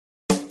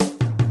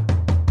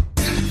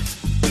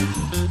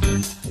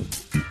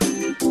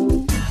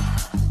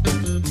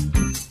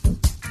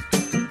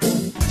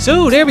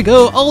So there we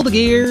go, all the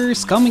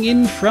gears coming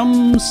in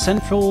from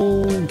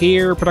central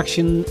gear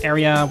production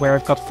area where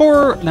I've got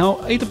 4,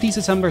 now 8 of these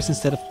assemblers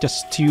instead of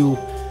just 2.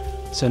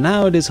 So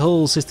now this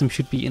whole system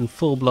should be in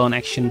full-blown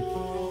action.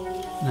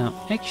 Now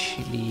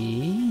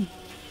actually...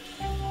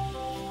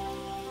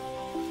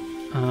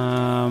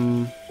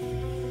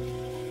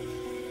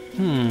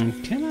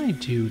 can I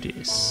do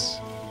this?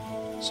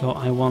 So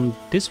I want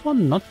this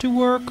one not to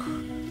work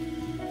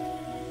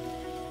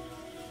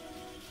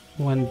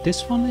when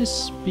this one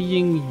is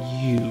being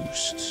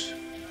used,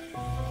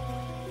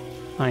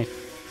 I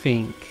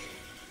think.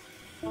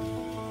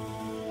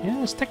 Yeah,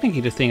 that's technically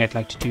the thing I'd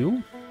like to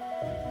do.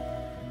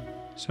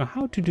 So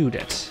how to do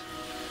that?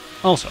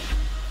 Also,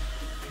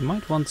 you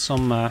might want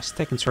some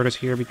stack inserters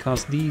here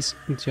because these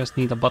just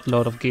need a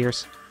buttload of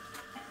gears.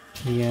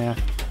 Yeah,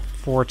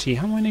 40.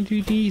 How many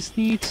do these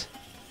need?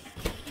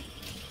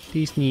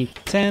 These need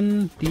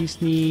 10,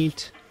 these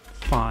need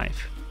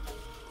 5.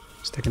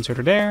 Stack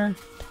inserter there.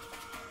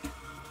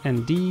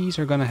 And these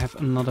are gonna have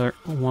another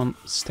 1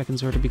 stack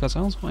inserter because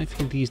also I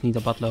think these need a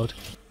buttload.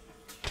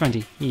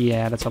 20.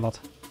 Yeah, that's a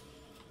lot.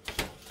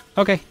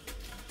 Okay.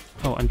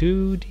 Oh, and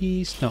do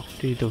these? No,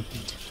 they don't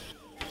need.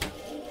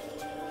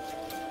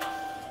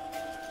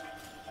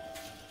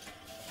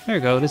 There you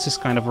go, this is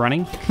kind of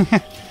running.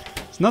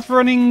 It's not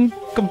running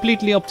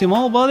completely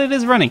optimal, but it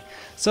is running.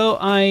 So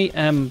I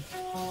am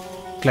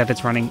glad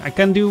it's running. I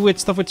can do with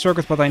stuff with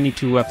circuits, but I need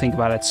to think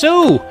about it.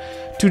 So,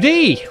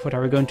 today, what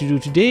are we going to do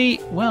today?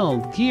 Well,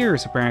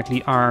 gears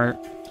apparently are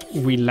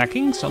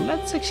lacking. So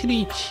let's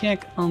actually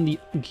check on the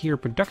gear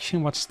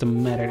production. What's the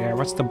matter there?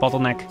 What's the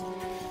bottleneck?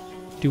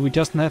 Do we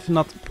just have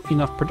not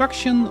enough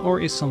production, or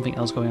is something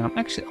else going on?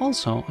 Actually,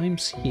 also, I'm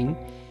seeing...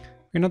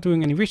 We're not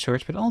doing any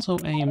research, but also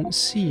I am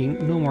seeing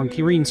no more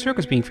green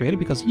circuits being created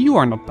because you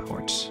are not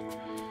powered.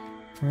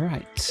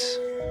 Right.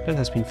 That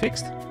has been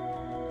fixed.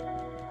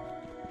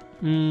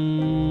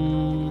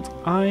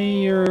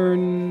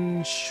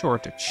 Iron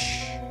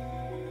shortage.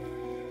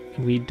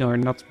 We are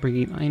not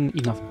bringing in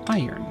enough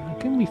iron.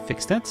 Can we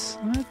fix that?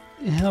 What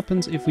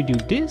happens if we do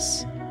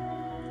this?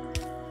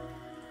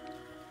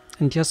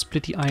 And just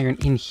split the iron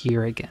in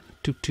here again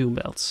to 2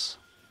 belts.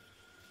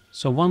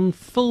 So 1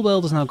 full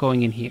belt is now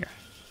going in here.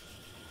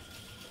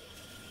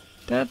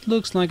 That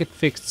looks like it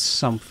fixed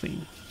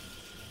something.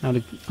 Now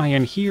the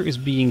iron here is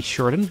being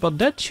shortened, but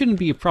that shouldn't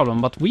be a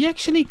problem. But we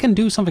actually can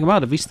do something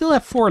about it. We still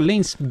have 4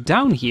 lanes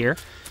down here,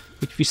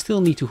 which we still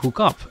need to hook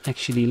up.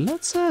 Actually,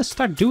 let's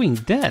start doing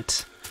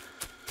that.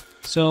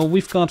 So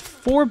we've got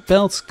 4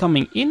 belts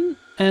coming in,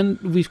 and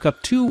we've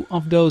got 2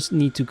 of those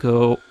need to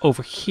go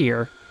over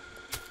here.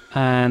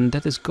 And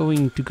that is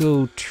going to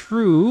go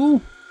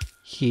through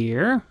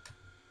here.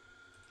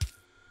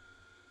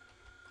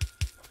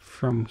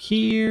 From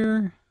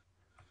here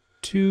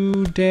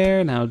to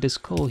there. Now this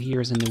coal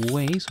here is in the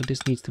way, so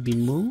this needs to be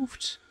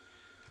moved.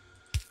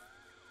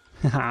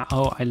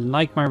 Oh, I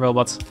like my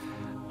robots.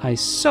 I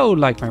so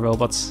like my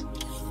robots.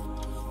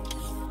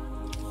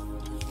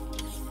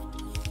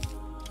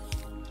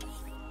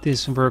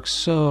 This works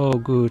so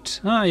good.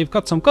 Ah, you've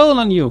got some coal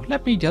on you.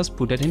 Let me just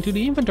put that into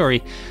the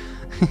inventory.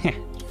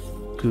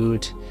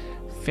 Good.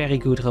 Very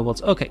good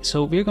robots. Okay,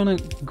 so we're gonna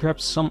grab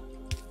some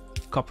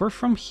copper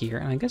from here.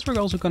 And I guess we're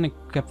also gonna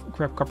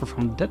grab copper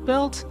from that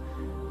belt.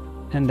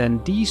 And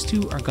then these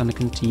 2 are gonna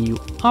continue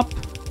up.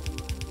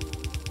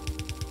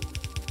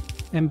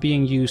 And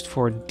being used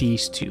for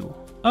these 2.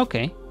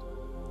 Okay.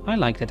 I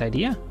like that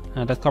idea.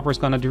 That copper is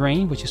gonna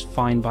drain, which is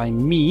fine by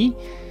me.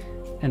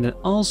 And then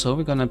also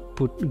we're gonna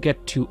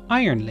get 2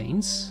 iron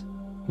lanes,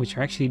 which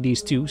are actually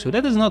these 2. So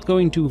that is not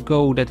going to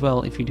go that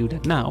well if you do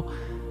that now.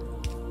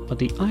 But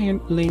the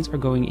iron lanes are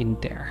going in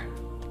there.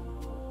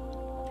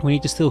 We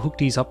need to still hook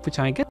these up, which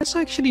I guess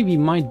actually we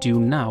might do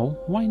now.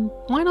 Why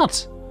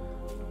not?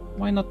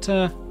 Why not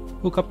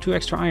hook up 2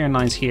 extra iron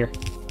lines here?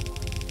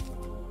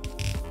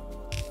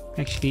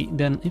 Actually,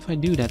 then if I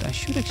do that, I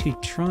should actually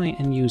try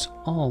and use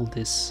all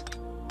this.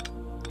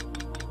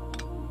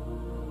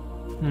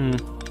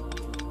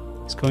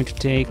 It's going to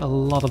take a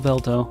lot of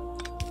belt though.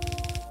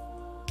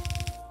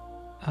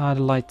 The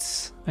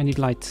lights. I need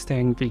lights.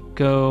 There we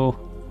go.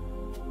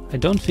 I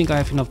don't think I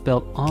have enough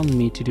belt on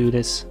me to do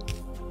this.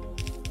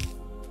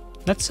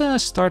 Let's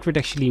start with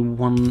actually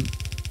 1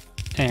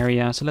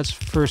 area. So let's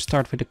first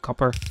start with the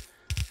copper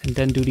and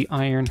then do the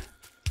iron.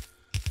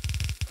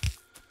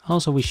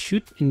 Also, we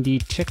should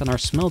indeed check on our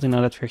smelting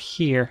now that we're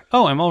here.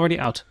 Oh, I'm already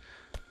out.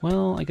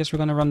 Well, I guess we're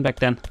gonna run back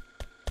then.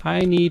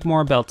 I need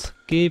more belt.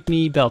 Give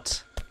me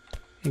belt.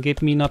 And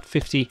give me not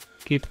 50.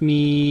 Give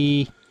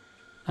me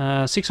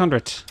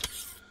 600.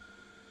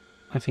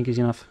 I think is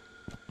enough.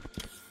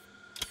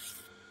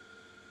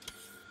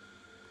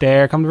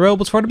 There come the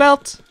robots for the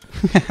belt.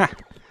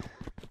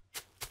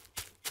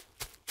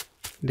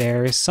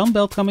 There is some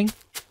belt coming.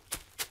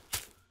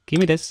 Give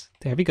me this.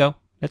 There we go.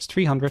 That's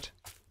 300.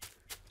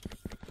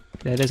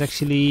 That is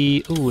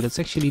actually... Oh, that's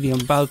actually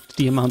about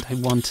the amount I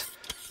want.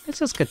 Let's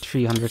just get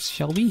 300,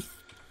 shall we?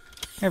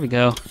 There we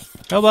go.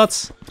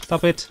 Robots,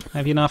 stop it. I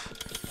have enough.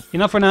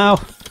 Enough for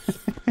now.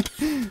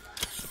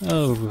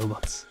 Oh,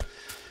 robots.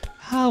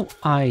 how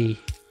I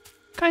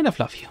kind of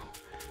love you.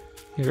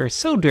 You're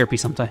so derpy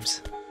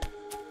sometimes.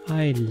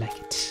 I like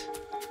it.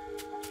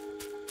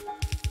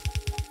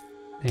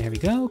 There we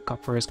go,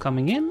 copper is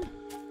coming in.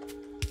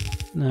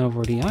 Now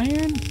for the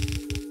iron.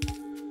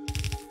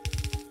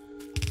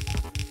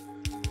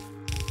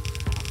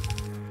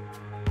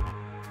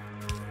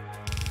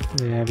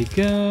 There we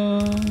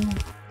go.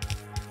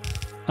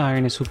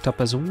 Iron is hooked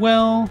up as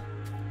well.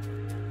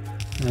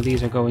 Now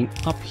these are going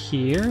up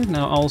here.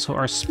 Now also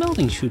our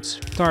smelting should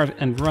start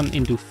and run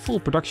into full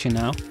production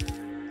now.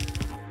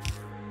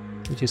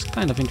 Which is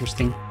kind of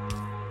interesting.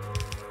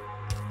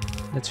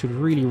 That should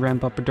really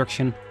ramp up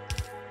production.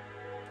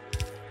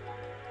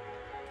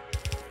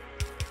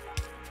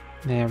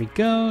 There we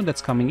go,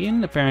 that's coming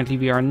in. Apparently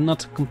we are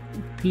not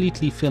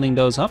completely filling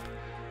those up.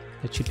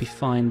 That should be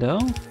fine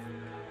though.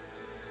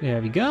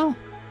 There we go.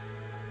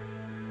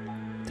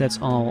 That's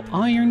all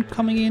iron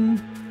coming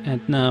in.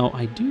 And now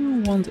I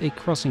do want a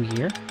crossing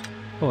here.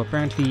 Oh,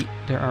 apparently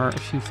there are a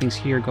few things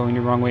here going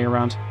the wrong way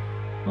around.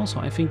 Also,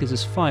 I think this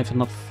is 5 and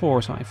not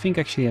 4, so I think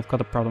actually I've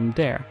got a problem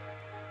there.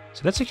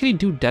 So let's actually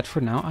do that for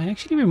now. I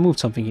actually removed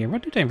something here.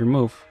 What did I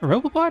remove? A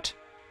roboport?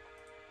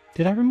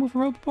 Did I remove a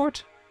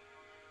roboport?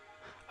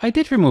 I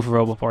did remove a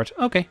roboport.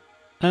 Okay.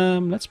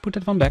 Let's put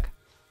that one back.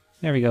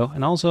 There we go.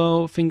 And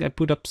also, I think I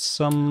put up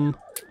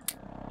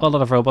a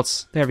lot of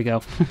robots. There we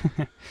go.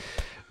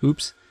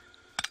 Oops.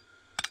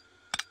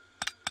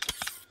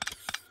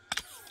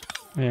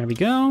 There we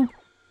go.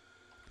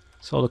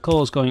 So the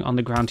coal is going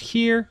underground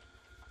here.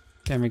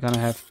 Then we're gonna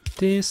have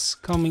this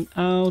coming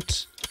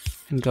out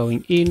and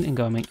going in and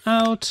going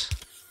out.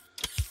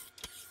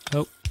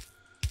 Oh.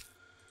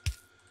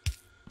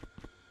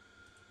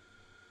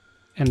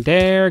 And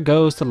there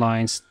goes the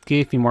lines.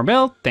 Give me more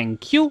belt,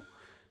 thank you.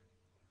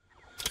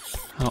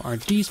 How are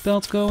these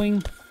belts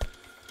going?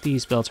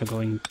 These belts are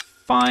going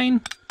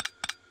fine.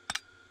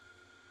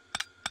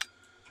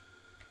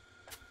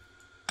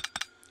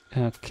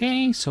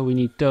 Okay, so we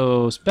need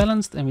those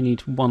balanced and we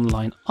need one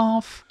line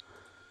off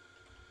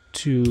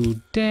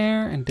to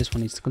there, and this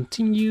one needs to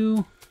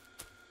continue.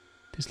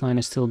 This line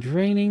is still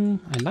draining.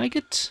 I like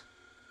it.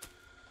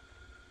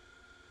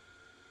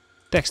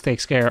 Text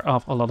takes care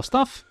of a lot of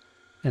stuff.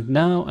 And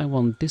now I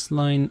want this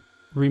line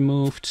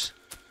removed.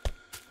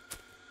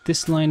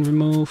 This line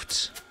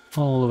removed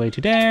all the way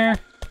to there.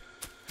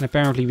 And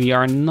apparently we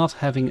are not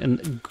having a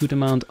good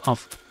amount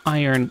of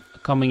iron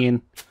coming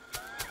in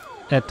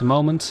at the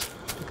moment.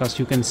 Because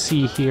you can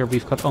see here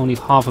we've got only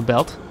half a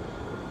belt.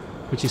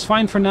 Which is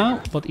fine for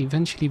now, but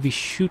eventually we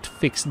should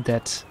fix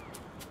that.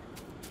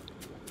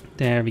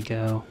 There we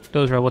go.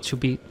 Those robots should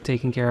be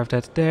taking care of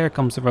that. There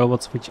comes the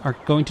robots which are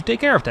going to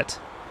take care of that.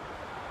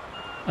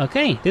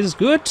 Okay, this is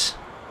good.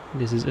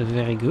 This is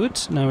very good.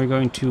 Now we're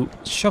going to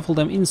shuffle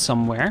them in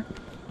somewhere.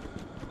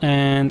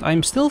 And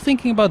I'm still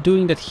thinking about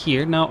doing that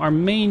here. Now our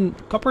main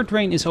copper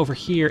drain is over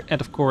here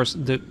at, of course,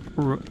 the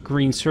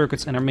green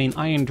circuits. And our main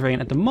iron drain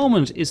at the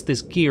moment is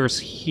this gears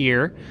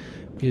here.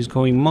 Which is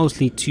going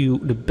mostly to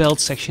the belt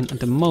section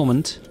at the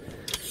moment.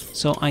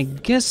 So I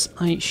guess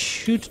I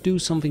should do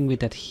something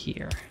with that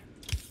here.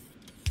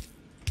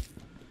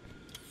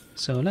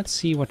 So let's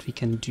see what we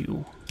can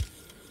do.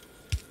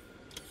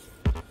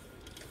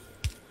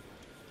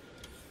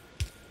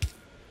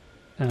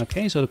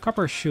 Okay, so the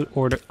copper should,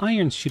 or the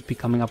iron should be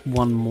coming up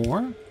one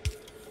more.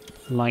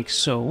 Like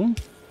so.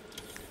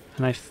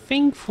 And I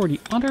think for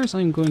the others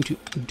I'm going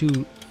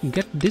to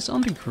get this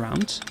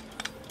underground.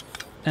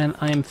 And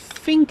I'm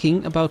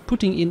thinking about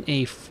putting in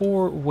a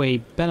 4-way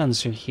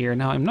balancer here.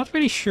 Now I'm not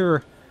really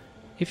sure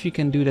if you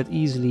can do that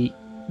easily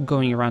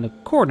going around a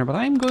corner, but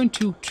I'm going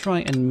to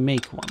try and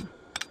make one.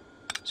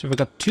 So we've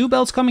got 2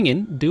 belts coming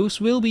in. Those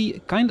will be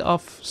kind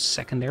of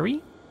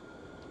secondary.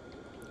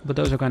 But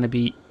those are going to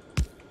be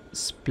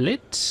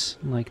split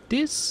like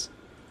this.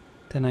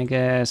 Then I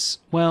guess,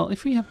 well,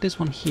 if we have this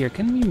one here,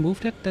 can we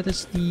move that? That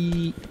is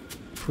the...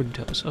 for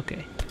those,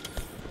 okay.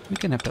 We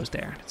can have those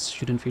there. That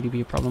shouldn't really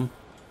be a problem.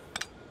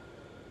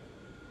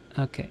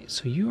 Okay,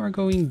 so you are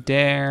going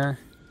there.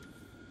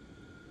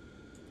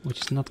 Which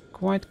is not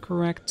quite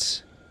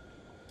correct.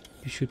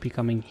 You should be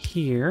coming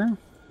here.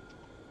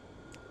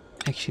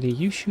 Actually,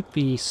 you should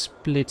be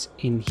split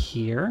in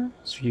here.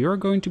 So you're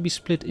going to be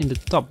split in the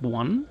top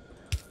one.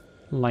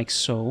 Like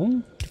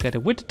so.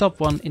 Together with the top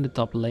one in the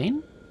top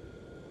lane.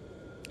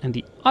 And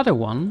the other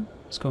one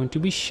is going to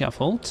be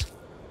shuffled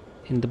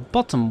in the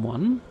bottom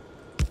one.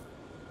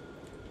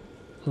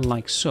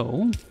 Like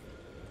so.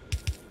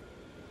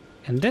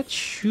 And that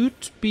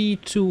should be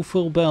 2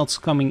 full belts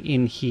coming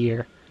in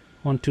here.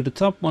 One to the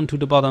top, one to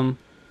the bottom.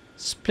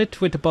 Split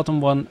with the bottom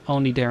one,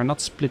 only they are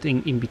not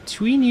splitting in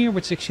between here,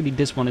 which actually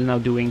this one is now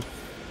doing.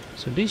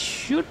 So this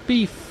should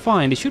be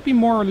fine. This should be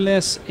more or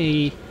less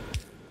a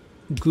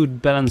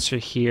good balancer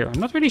here. I'm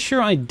not really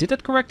sure I did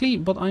that correctly,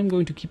 but I'm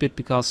going to keep it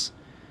because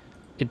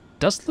it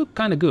does look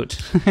kind of good,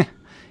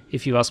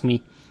 if you ask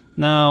me.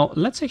 Now,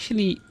 let's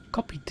actually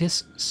copy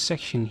this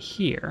section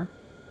here.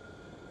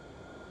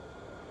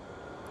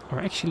 Or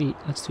actually,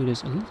 let's do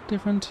this a little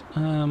different.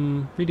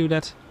 Redo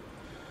that.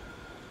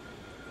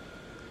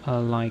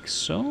 like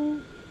so.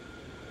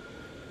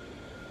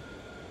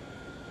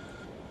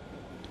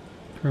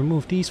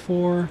 Remove these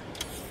 4.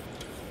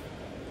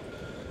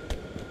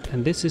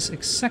 And this is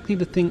exactly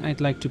the thing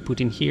I'd like to put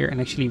in here. And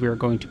actually we're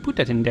going to put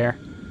that in there.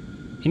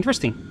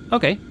 Interesting.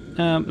 Okay,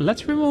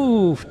 let's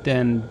remove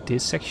then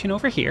this section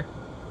over here.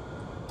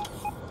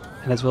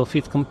 And that will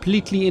fit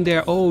completely in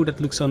there. Oh, that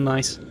looks so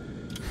nice.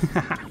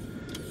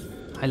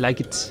 I like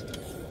it.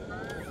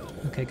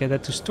 Okay, get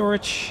that to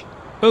storage.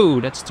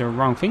 Oh, that's the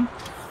wrong thing.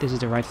 This is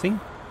the right thing.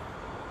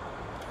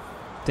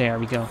 There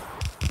we go.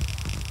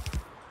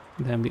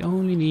 Then we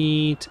only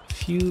need a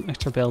few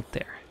extra belt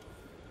there.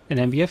 And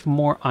then we have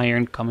more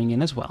iron coming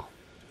in as well.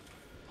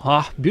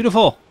 Ah,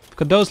 beautiful.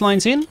 Got those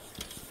lines in.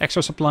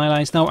 Extra supply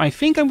lines. Now I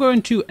think I'm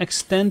going to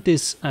extend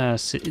this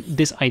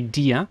this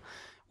idea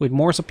with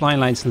more supply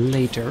lines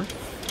later.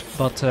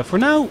 But for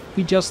now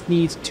we just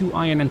need 2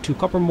 iron and 2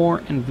 copper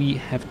more, and we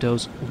have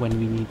those when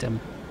we need them.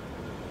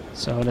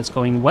 So that's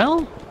going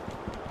well.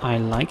 I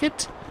like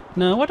it.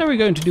 Now, what are we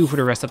going to do for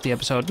the rest of the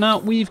episode? Now,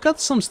 we've got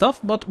some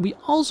stuff, but we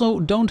also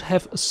don't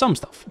have some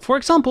stuff. For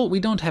example, we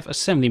don't have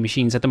assembly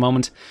machines at the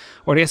moment.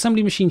 Or the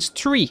assembly machines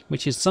 3,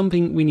 which is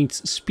something we need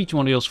speech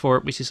modules for,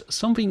 which is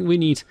something we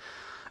need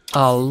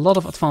a lot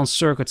of advanced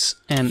circuits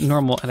and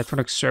normal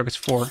electronic circuits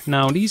for.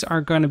 Now, these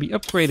are going to be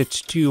upgraded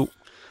to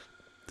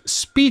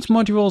speed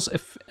modules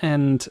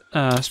and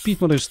speed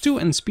modules 2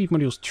 and speed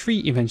modules 3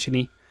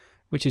 eventually.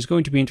 Which is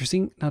going to be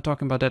interesting. Now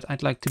talking about that,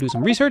 I'd like to do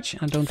some research.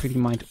 I don't really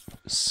mind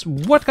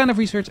what kind of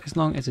research as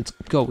long as it's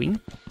going.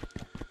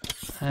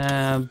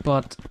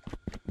 But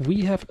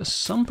we have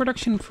some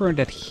production for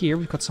that here.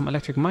 We've got some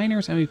electric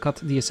miners and we've got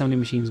the assembly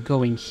machines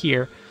going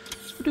here.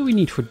 So what do we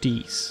need for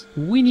these?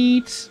 We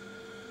need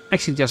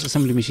actually just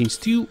assembly machines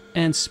 2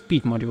 and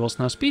speed modules.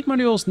 Now speed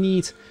modules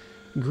need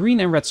green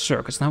and red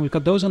circuits. Now we've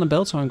got those on the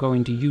belt, so I'm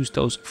going to use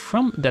those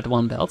from that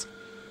one belt.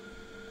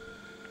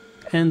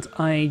 And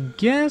I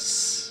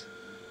guess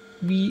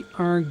we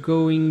are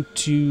going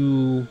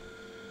to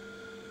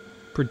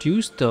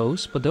produce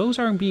those, but those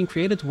are being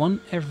created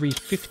 1 every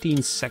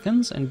 15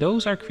 seconds, and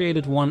those are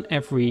created 1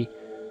 every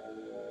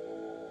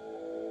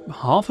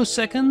half a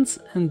second,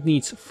 and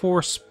needs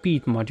 4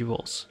 speed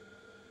modules.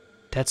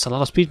 That's a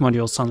lot of speed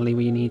modules suddenly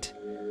we need.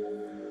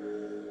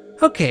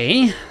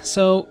 Okay,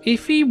 so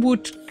if we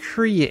would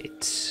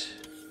create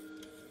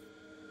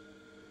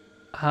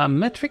a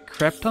metric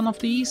crap ton of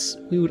these,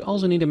 we would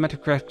also need a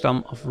metric crap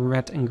ton of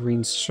red and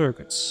green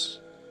circuits,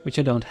 which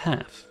I don't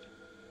have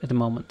at the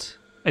moment.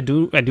 I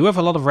do have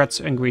a lot of red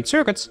and green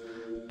circuits,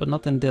 but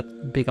not in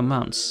that big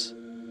amounts.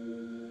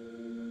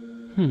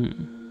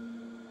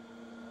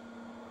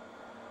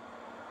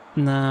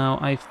 Now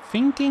I'm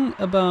thinking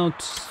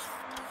about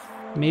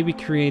maybe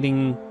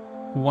creating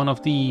one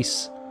of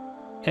these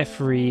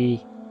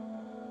every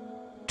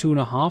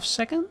 2.5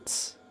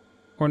 seconds?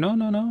 Or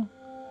no.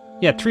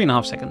 Yeah,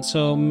 3.5 seconds.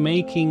 So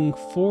making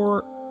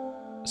 4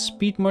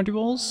 speed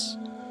modules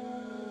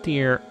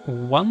tier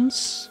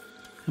 1s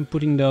and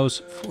putting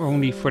those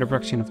only for the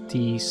production of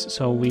these.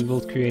 So we will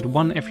create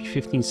 1 every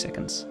 15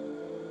 seconds.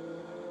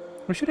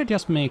 Or should I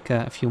just make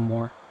a few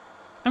more?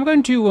 I'm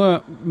going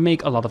to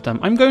make a lot of them.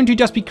 I'm going to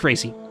just be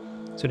crazy.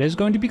 So this is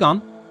going to be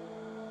gone.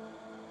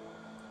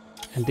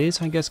 And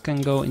this, I guess,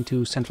 can go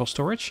into central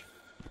storage.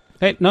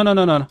 Hey, no,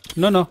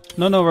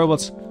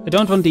 robots. I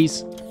don't want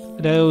these.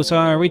 Those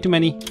are way too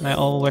many. I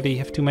already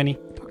have too many.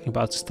 Talking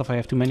about stuff I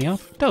have too many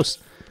of. Those.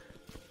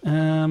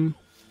 And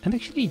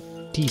actually,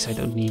 these I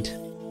don't need.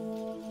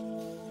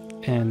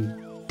 And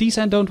these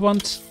I don't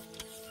want.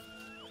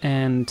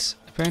 And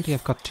apparently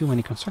I've got too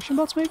many construction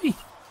belts, maybe?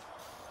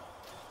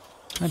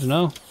 I don't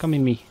know. Come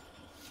in me.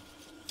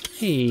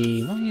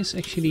 Hey, why is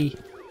actually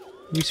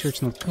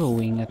research not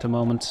going at the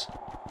moment?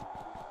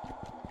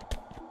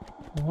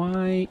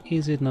 Why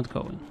is it not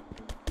going?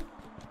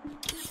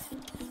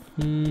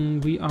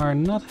 We are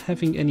not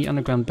having any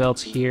underground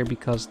belts here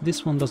because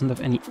this one doesn't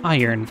have any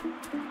iron.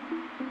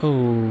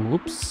 Oh,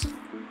 whoops.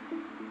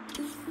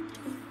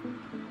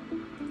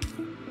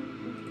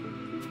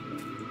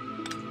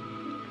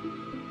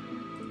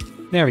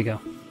 There we go.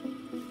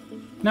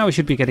 Now we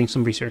should be getting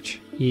some research.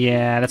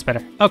 Yeah, that's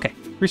better. Okay,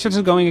 research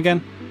is going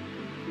again.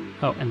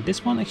 Oh, and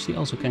this one actually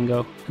also can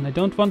go. And I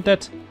don't want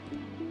that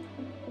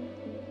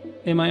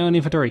in my own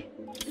inventory.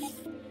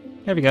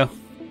 There we go.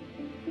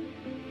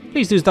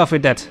 Please do stuff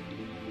with that,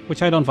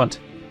 which I don't want.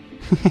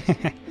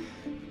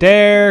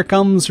 There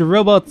comes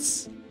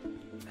robots.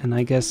 And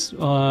I guess,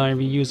 are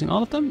we using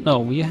all of them? No,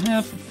 we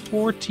have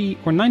 40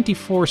 or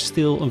 94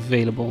 still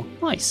available.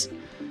 Nice.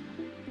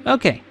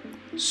 Okay,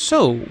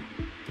 so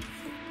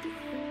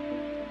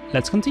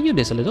let's continue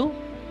this a little.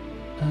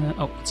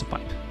 Oh, it's a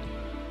pipe.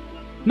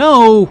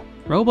 No!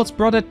 Robots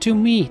brought it to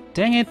me.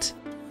 Dang it.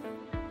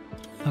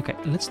 Okay,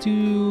 let's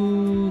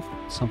do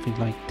something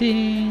like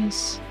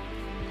this.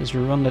 Let's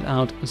run that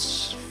out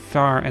as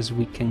far as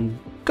we can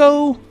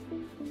go.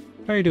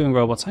 How are you doing,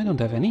 robots? I don't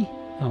have any.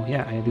 Oh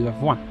yeah, I do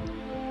have one.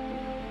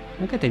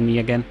 Look at me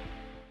again.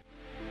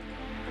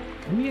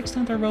 Can we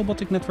extend our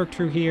robotic network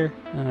through here?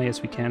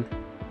 Yes, we can.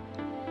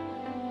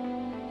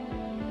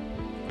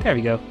 There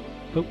we go.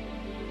 Oh.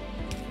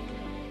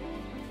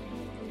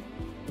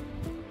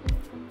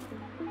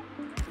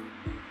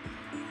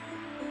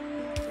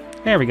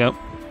 There we go.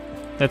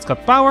 That's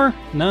got power.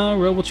 Now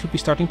robots should be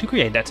starting to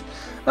create that.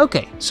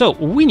 Okay, so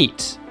we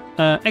need...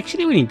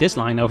 actually, we need this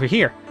line over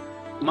here.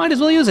 Might as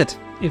well use it,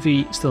 if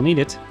we still need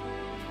it.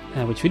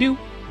 Which we do.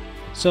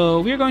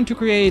 So we're going to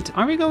create...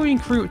 Are we going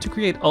to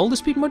create all the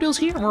speed modules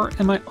here? Or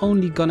am I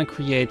only gonna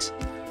create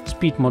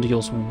speed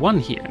modules 1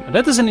 here? Now,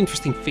 that is an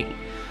interesting thing.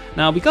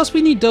 Now, because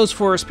we need those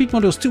for speed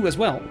modules 2 as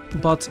well.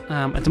 But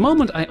at the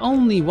moment, I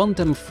only want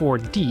them for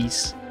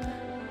these.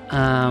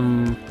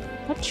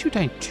 What should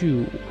I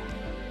do?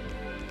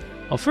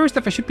 Well, first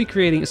I should be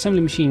creating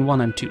assembly machine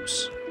 1 and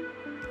 2s.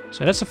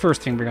 So that's the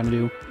first thing we're gonna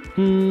do.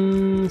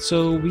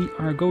 So we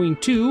are going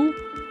to...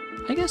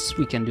 I guess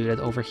we can do that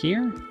over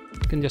here.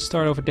 We can just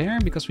start over there,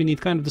 because we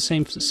need kind of the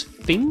same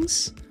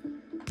things.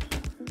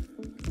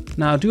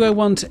 Now, do I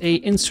want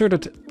a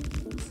inserted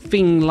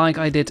thing like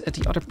I did at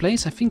the other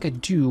place? I think I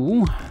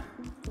do.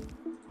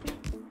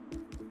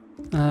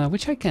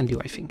 Which I can do,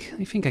 I think.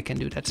 I think I can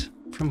do that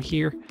from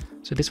here.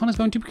 So this one is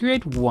going to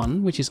create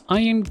 1, which is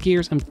iron,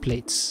 gears, and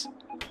plates.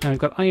 Now we've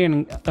got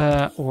iron,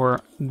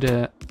 or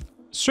the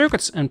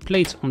circuits and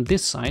plates on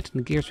this side.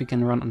 And the gears we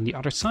can run on the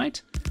other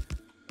side.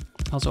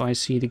 Also, I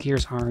see the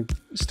gears are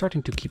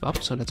starting to keep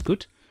up, so that's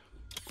good.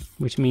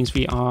 Which means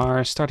we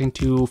are starting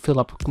to fill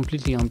up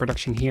completely on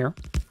production here.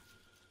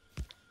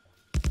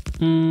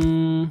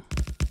 Then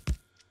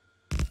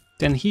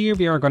here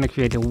we are going to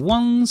create the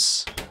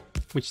 1s,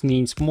 which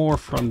needs more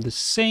from the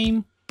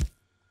same,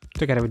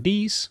 together with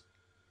these,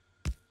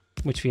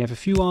 which we have a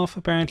few of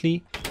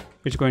apparently.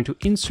 Which are going to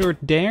insert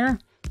there,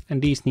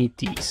 and these need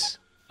these.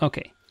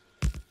 Okay.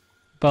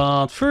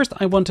 But first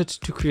I wanted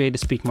to create the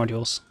speed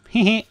modules.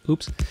 Hehe,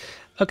 oops.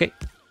 Okay,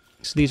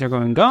 so these are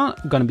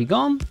gonna be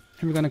gone,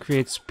 and we're gonna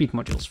create speed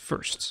modules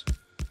first.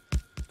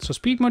 So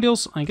speed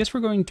modules, I guess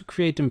we're going to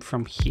create them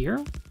from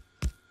here.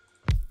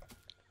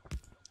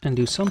 And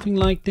do something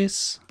like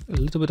this. A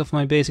little bit of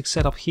my basic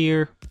setup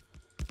here.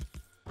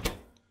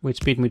 With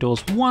speed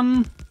modules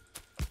 1.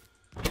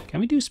 Can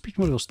we do speed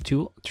modules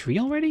 2, 3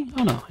 already?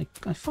 Oh no,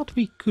 I thought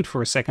we could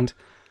for a second.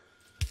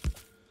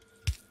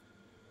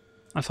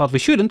 I thought we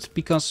shouldn't,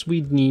 because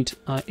we need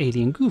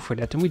alien goo for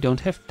that, and we don't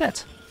have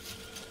that.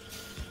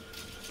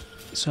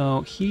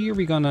 So here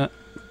we're gonna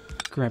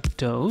grab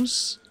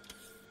those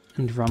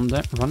and run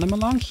them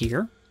along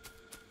here.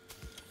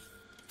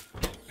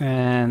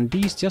 And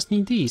these just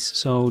need these,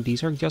 so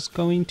these are just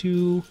going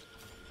to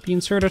be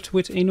inserted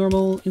with a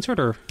normal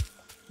inserter,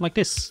 like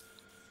this.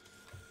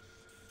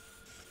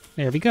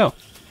 There we go.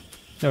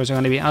 Those are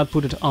going to be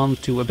outputted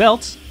onto a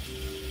belt.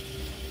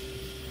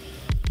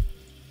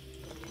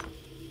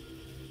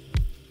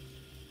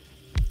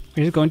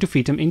 We're just going to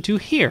feed them into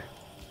here.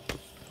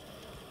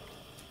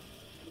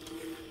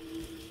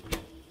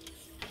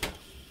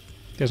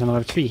 There's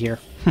another tree here.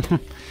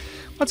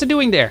 What's it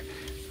doing there?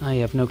 I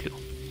have no clue.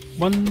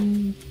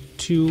 1,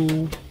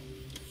 2,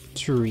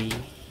 3.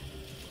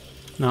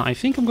 Now I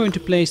think I'm going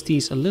to place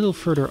these a little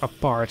further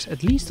apart,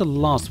 at least the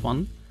last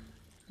one.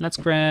 Let's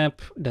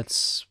grab,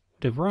 that's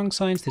the wrong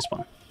size, this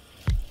one.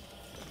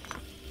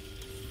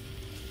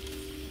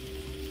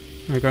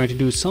 We're going to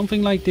do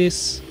something like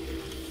this.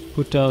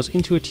 Put those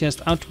into a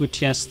chest, out to a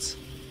chest,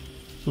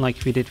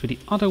 like we did with the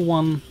other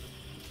one.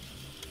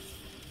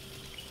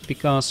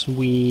 Because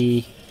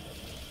we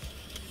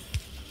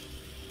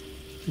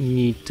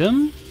need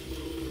them.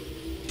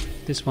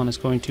 This one is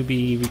going to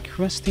be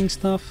requesting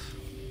stuff.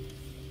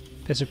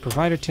 There's a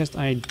provider chest,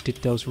 I did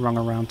those wrong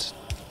around.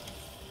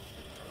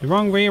 The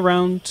wrong way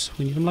around.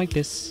 We need them like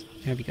this.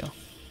 There we go.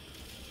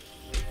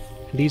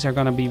 And these are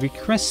gonna be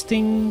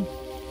requesting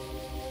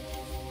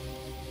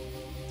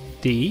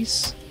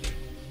these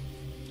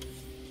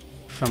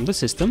from the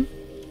system.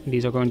 And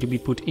these are going to be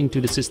put into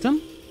the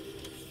system.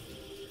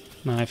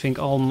 Now I think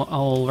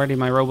already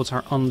my robots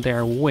are on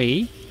their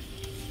way.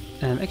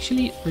 And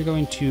actually we're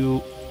going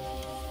to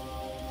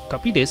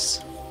copy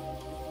this,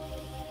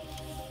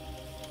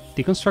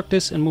 deconstruct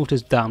this, and move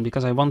this down,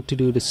 because I want to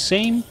do the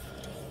same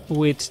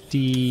with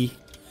the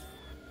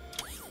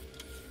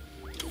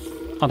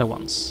other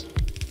ones.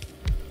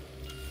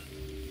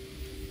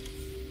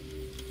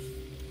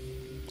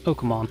 Oh,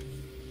 come on.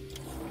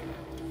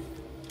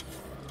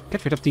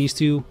 Get rid of these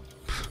two.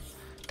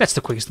 That's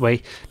the quickest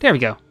way. There we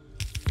go.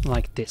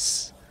 Like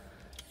this.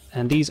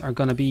 And these are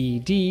gonna be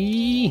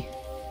these.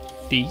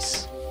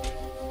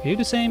 You're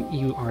the same,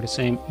 you are the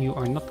same, you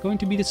are not going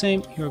to be the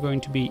same, you're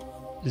going to be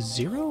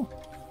 0.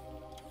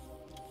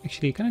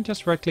 Actually, can I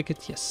just right click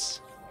it? Yes.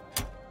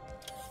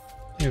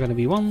 You're gonna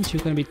be 1s,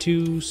 you're gonna be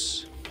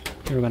 2s,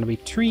 you're gonna be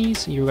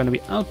 3s, and you're gonna be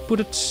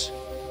outputted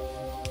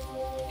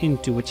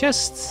into a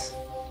chest.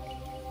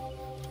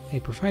 A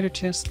provider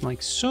chest,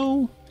 like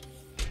so.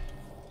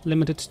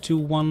 Limited to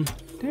 1.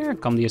 There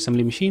come the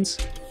assembly machines.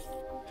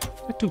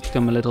 It took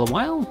them a little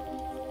while.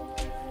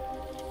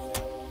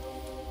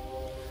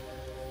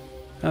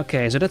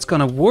 Okay, so that's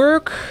gonna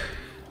work.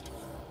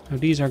 Now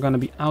these are gonna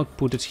be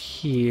outputted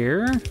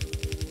here.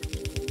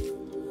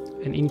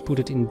 and input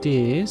it in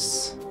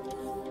this.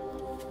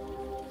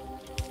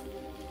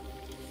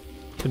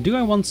 But do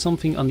I want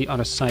something on the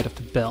other side of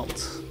the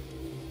belt?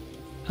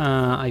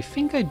 I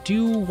think I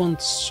do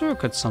want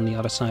circuits on the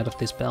other side of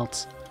this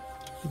belt.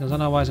 Because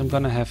otherwise I'm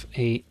gonna have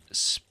a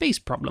space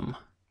problem.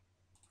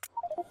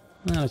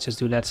 Let's just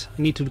do that.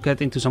 I need to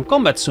get into some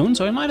combat soon,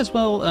 so I might as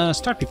well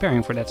start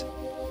preparing for that.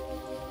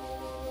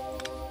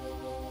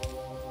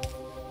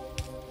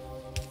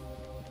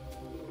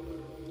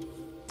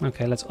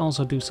 Okay, let's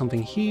also do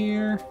something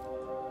here.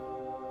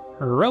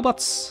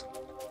 Robots,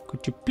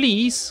 could you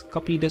please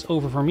copy this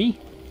over for me?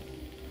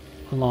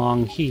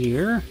 Along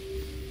here.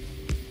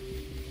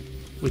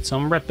 With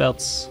some red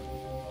belts.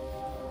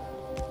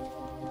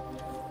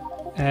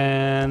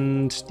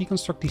 And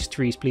deconstruct these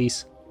trees,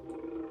 please.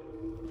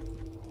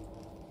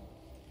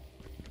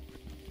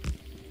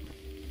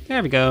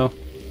 There we go.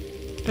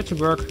 That should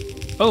work.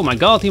 Oh my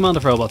god, the amount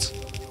of robots.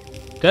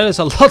 That is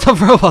a lot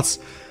of robots.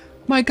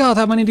 My god,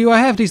 how many do I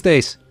have these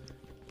days?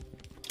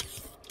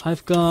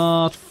 I've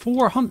got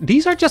 400.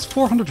 These are just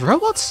 400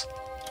 robots?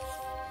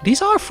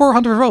 These are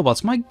 400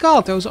 robots. My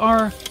god, those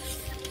are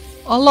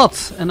a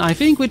lot. And I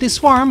think with this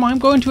swarm, I'm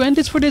going to end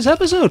it for this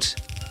episode.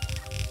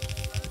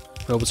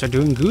 Robots are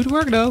doing good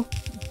work though.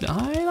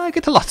 I like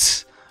it a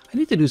lot. I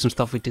need to do some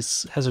stuff with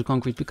this hazard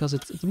concrete because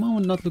it's at the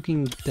moment not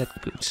looking that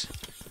good.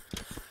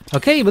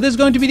 Okay, but this is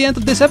going to be the end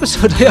of this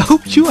episode. I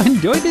hope you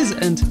enjoyed this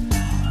and...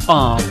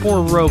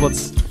 poor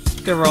robots.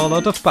 They were all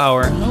out of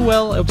power. Oh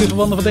well, I hope you have a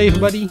wonderful day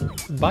everybody.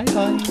 Bye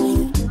bye.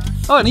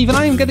 Oh, and even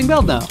I am getting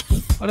belt now.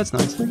 Oh, that's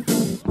nice.